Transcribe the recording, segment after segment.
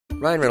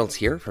Ryan Reynolds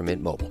here from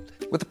Mint Mobile.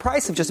 With the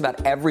price of just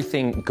about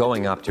everything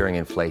going up during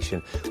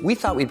inflation, we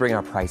thought we'd bring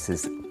our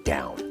prices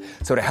down.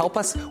 So to help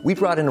us, we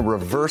brought in a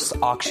reverse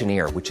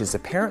auctioneer, which is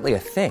apparently a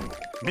thing.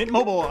 Mint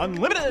Mobile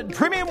Unlimited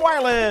Premium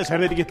Wireless. How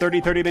to get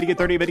 30, 30, bit to get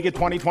 30, bit to get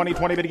 20, 20,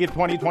 20, bit to get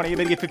 20, 20,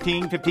 bit to get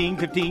 15, 15,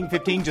 15,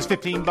 15, just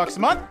 $15 a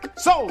month?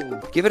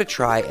 Sold! Give it a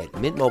try at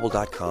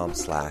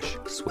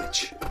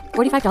mintmobile.com/switch.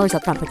 $45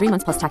 up front for 3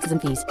 months plus taxes and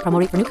fees. Promo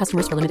rate for new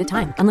customers for limited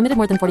time. Unlimited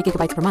more than 40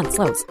 gigabytes per month.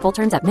 Slows full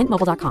terms at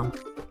mintmobile.com.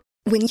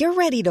 When you're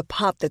ready to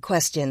pop the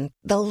question,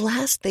 the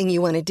last thing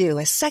you want to do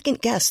is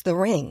second-guess the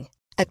ring.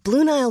 At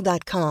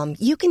BlueNile.com,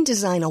 you can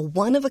design a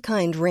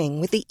one-of-a-kind ring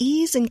with the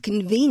ease and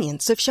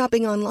convenience of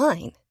shopping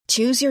online.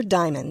 Choose your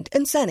diamond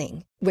and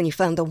setting. When you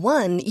find the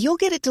one, you'll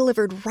get it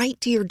delivered right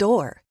to your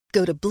door.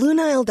 Go to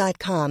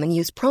BlueNile.com and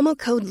use promo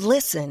code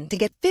LISTEN to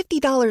get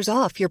 $50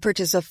 off your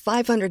purchase of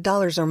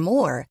 $500 or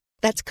more.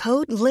 That's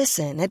code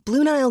LISTEN at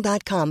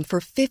BlueNile.com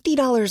for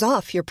 $50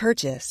 off your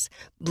purchase.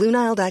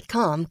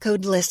 BlueNile.com,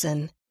 code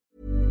LISTEN.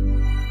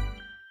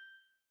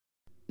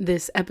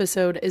 This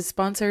episode is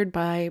sponsored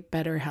by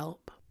BetterHelp.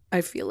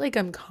 I feel like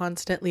I'm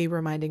constantly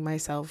reminding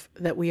myself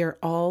that we are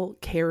all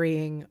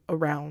carrying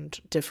around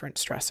different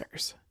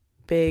stressors,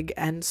 big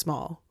and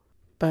small.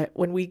 But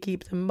when we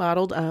keep them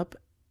bottled up,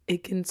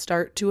 it can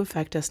start to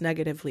affect us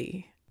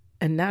negatively.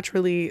 And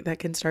naturally, that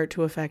can start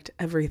to affect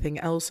everything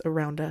else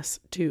around us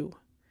too.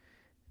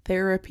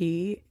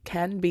 Therapy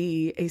can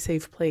be a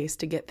safe place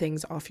to get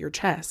things off your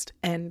chest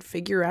and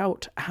figure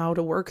out how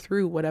to work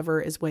through whatever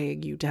is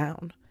weighing you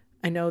down.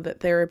 I know that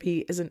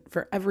therapy isn't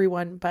for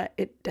everyone, but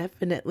it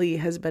definitely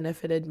has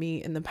benefited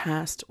me in the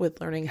past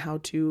with learning how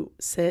to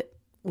sit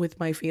with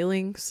my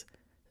feelings,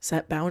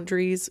 set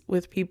boundaries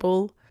with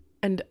people,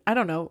 and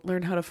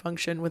learn how to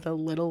function with a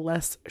little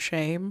less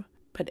shame.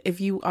 But if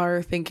you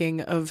are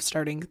thinking of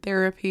starting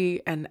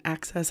therapy and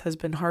access has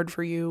been hard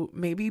for you,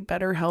 maybe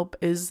BetterHelp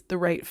is the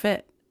right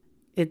fit.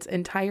 It's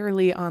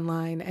entirely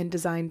online and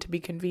designed to be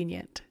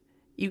convenient.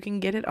 You can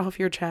get it off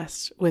your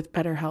chest with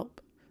BetterHelp.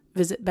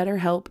 Visit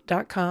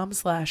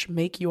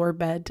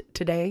BetterHelp.com/makeyourbed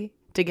today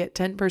to get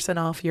 10%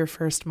 off your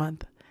first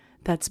month.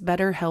 That's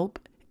BetterHelp,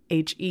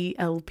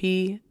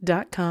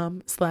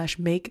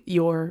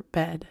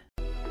 HELP.com/makeyourbed.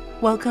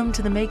 Welcome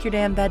to the Make Your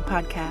Damn Bed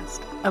podcast,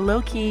 a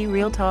low-key,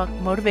 real-talk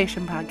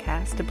motivation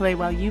podcast to play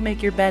while you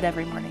make your bed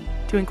every morning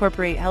to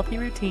incorporate healthy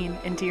routine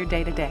into your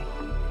day-to-day,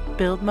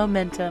 build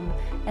momentum,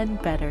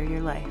 and better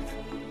your life.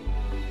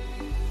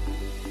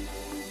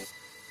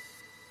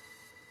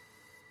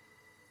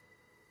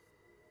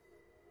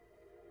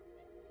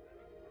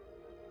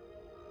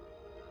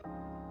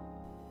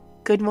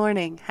 Good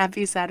morning.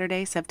 Happy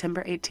Saturday,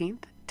 September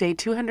 18th, day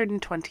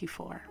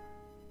 224.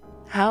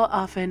 How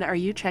often are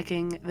you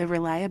checking the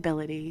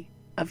reliability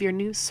of your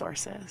news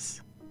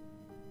sources?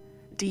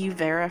 Do you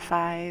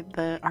verify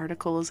the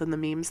articles and the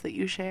memes that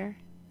you share?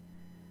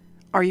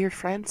 Are your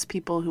friends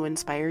people who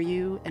inspire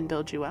you and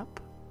build you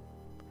up?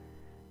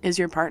 Is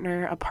your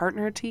partner a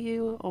partner to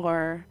you,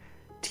 or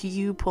do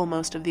you pull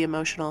most of the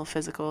emotional,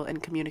 physical,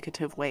 and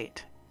communicative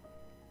weight?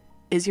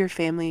 Is your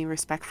family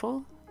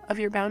respectful of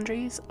your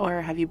boundaries,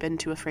 or have you been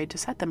too afraid to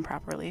set them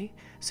properly,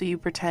 so you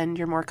pretend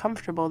you're more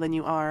comfortable than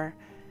you are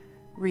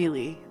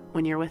really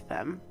when you're with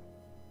them?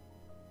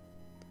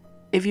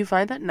 If you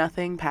find that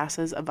nothing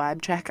passes a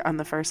vibe check on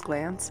the first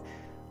glance,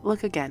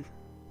 look again.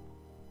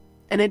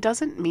 And it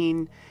doesn't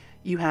mean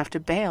you have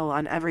to bail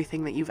on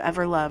everything that you've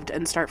ever loved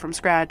and start from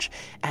scratch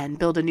and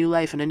build a new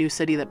life in a new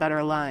city that better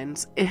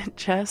aligns. It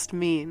just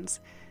means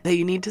that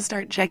you need to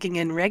start checking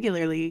in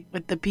regularly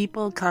with the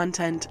people,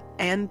 content,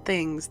 and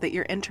things that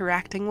you're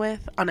interacting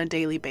with on a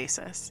daily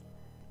basis.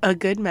 A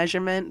good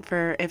measurement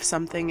for if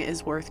something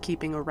is worth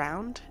keeping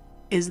around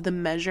is the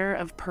measure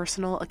of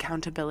personal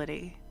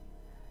accountability.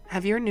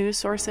 Have your news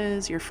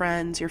sources, your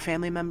friends, your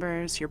family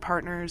members, your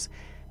partners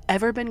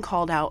ever been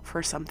called out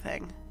for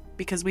something?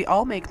 Because we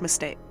all make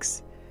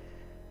mistakes.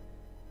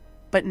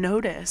 But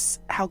notice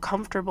how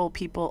comfortable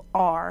people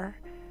are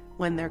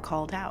when they're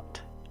called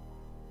out.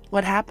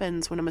 What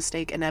happens when a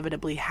mistake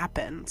inevitably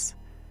happens?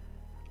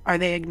 Are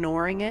they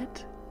ignoring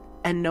it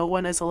and no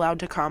one is allowed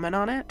to comment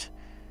on it?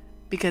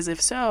 Because if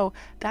so,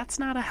 that's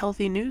not a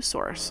healthy news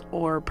source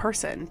or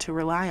person to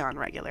rely on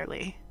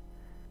regularly.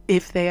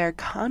 If they are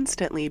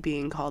constantly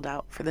being called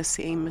out for the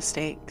same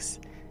mistakes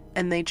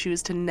and they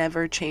choose to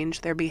never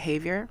change their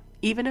behavior,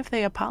 even if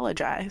they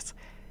apologize,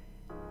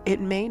 it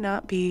may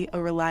not be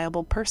a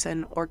reliable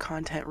person or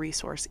content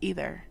resource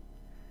either.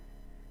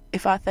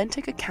 If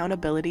authentic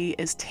accountability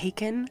is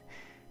taken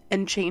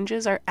and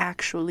changes are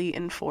actually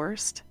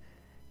enforced,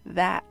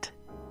 that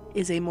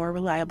is a more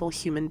reliable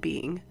human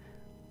being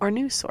or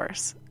news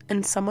source,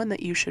 and someone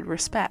that you should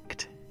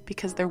respect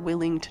because they're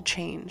willing to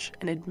change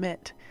and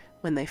admit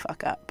when they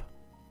fuck up.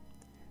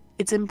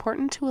 It's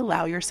important to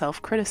allow yourself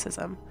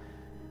criticism,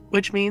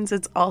 which means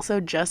it's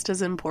also just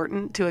as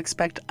important to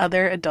expect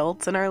other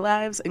adults in our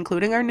lives,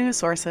 including our news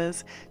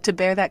sources, to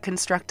bear that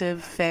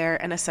constructive,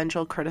 fair, and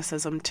essential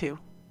criticism too.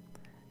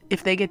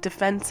 If they get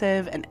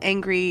defensive and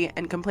angry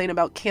and complain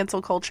about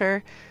cancel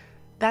culture,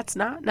 that's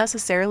not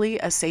necessarily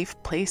a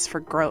safe place for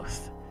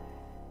growth.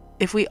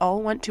 If we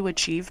all want to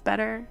achieve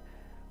better,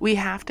 we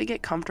have to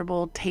get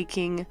comfortable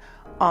taking,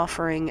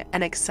 offering,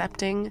 and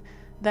accepting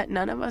that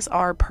none of us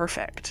are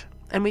perfect,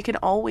 and we can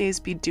always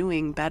be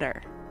doing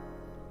better.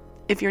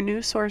 If your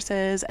news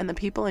sources and the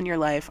people in your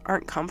life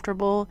aren't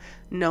comfortable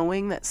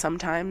knowing that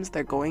sometimes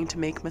they're going to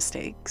make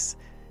mistakes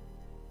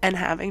and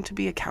having to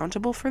be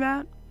accountable for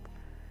that,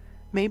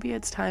 maybe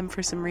it's time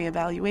for some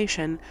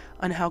reevaluation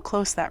on how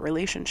close that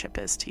relationship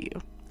is to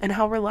you and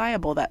how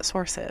reliable that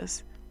source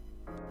is.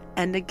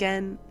 And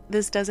again,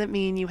 this doesn't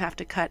mean you have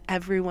to cut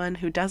everyone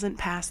who doesn't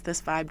pass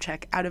this vibe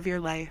check out of your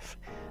life,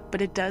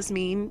 but it does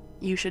mean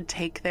you should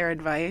take their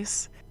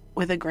advice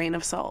with a grain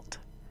of salt.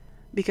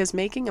 Because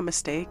making a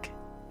mistake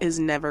is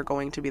never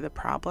going to be the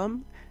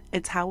problem.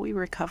 It's how we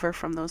recover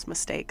from those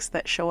mistakes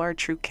that show our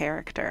true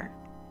character.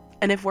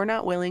 And if we're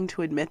not willing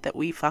to admit that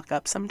we fuck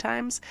up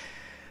sometimes,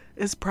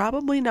 it's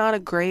probably not a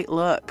great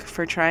look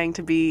for trying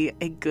to be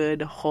a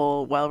good,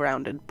 whole,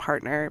 well-rounded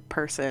partner,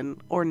 person,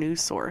 or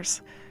news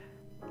source.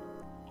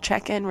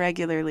 Check in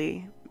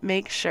regularly.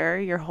 Make sure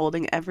you're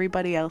holding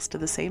everybody else to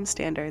the same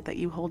standard that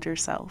you hold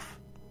yourself,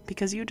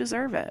 because you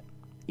deserve it.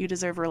 You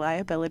deserve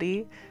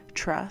reliability,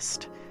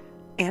 trust,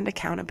 and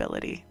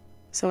accountability.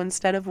 So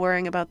instead of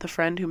worrying about the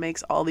friend who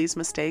makes all these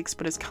mistakes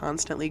but is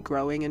constantly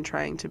growing and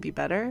trying to be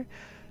better,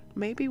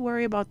 maybe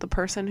worry about the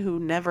person who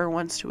never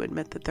wants to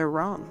admit that they're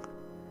wrong.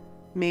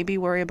 Maybe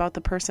worry about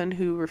the person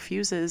who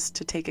refuses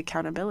to take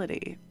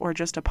accountability or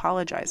just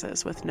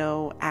apologizes with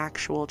no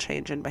actual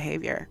change in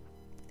behavior.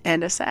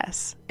 And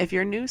assess if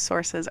your news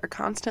sources are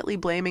constantly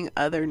blaming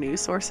other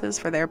news sources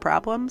for their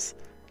problems.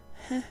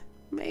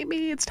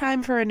 Maybe it's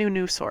time for a new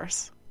news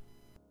source.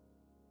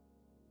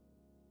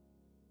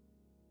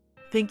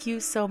 Thank you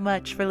so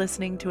much for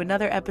listening to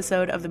another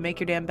episode of the Make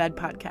Your Damn Bed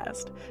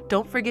podcast.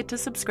 Don't forget to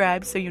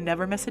subscribe so you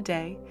never miss a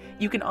day.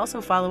 You can also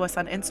follow us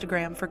on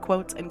Instagram for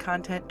quotes and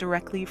content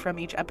directly from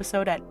each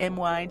episode at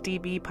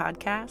MYDB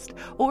Podcast,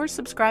 or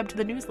subscribe to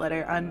the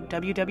newsletter on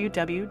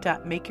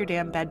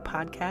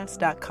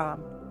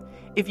www.makeyourdamnbedpodcast.com.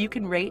 If you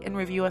can rate and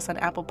review us on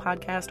Apple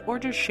Podcast, or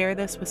just share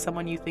this with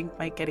someone you think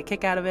might get a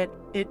kick out of it,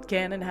 it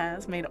can and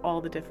has made all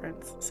the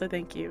difference. So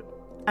thank you.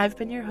 I've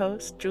been your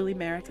host, Julie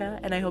Merica,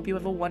 and I hope you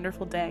have a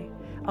wonderful day.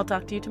 I'll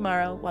talk to you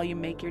tomorrow while you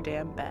make your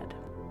damn bed.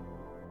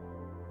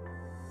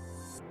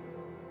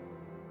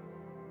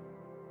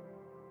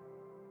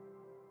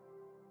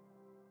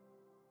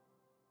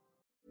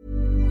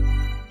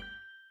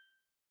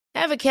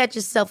 Ever catch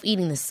yourself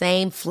eating the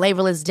same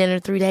flavorless dinner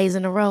 3 days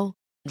in a row?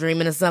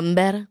 Dreaming of something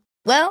better?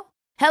 Well,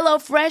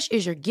 HelloFresh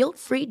is your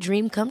guilt-free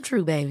dream come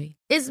true, baby.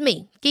 It's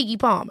me, Keke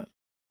Palmer.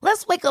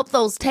 Let's wake up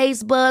those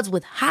taste buds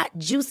with hot,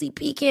 juicy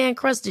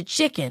pecan-crusted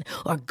chicken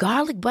or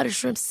garlic butter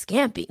shrimp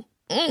scampi.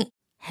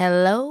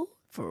 Hello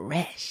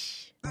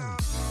Fresh.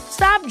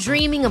 Stop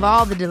dreaming of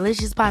all the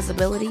delicious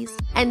possibilities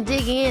and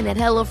dig in at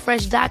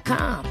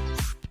HelloFresh.com.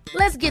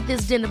 Let's get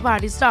this dinner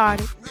party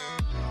started.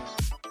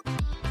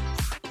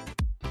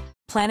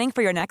 Planning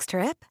for your next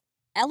trip?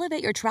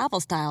 Elevate your travel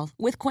style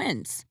with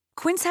Quince.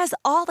 Quince has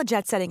all the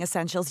jet-setting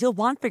essentials you'll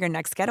want for your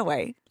next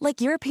getaway,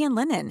 like European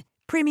linen,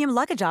 premium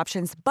luggage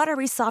options,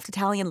 buttery soft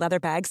Italian leather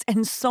bags,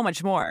 and so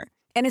much more.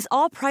 And is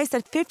all priced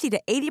at 50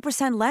 to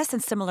 80% less than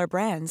similar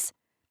brands.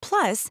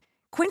 Plus,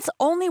 Quince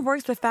only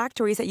works with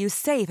factories that use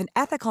safe and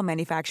ethical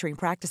manufacturing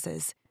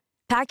practices.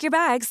 Pack your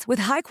bags with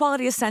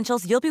high-quality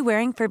essentials you'll be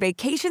wearing for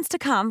vacations to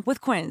come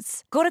with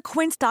Quince. Go to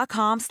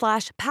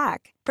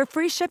quince.com/pack for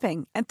free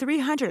shipping and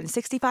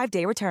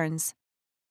 365-day returns.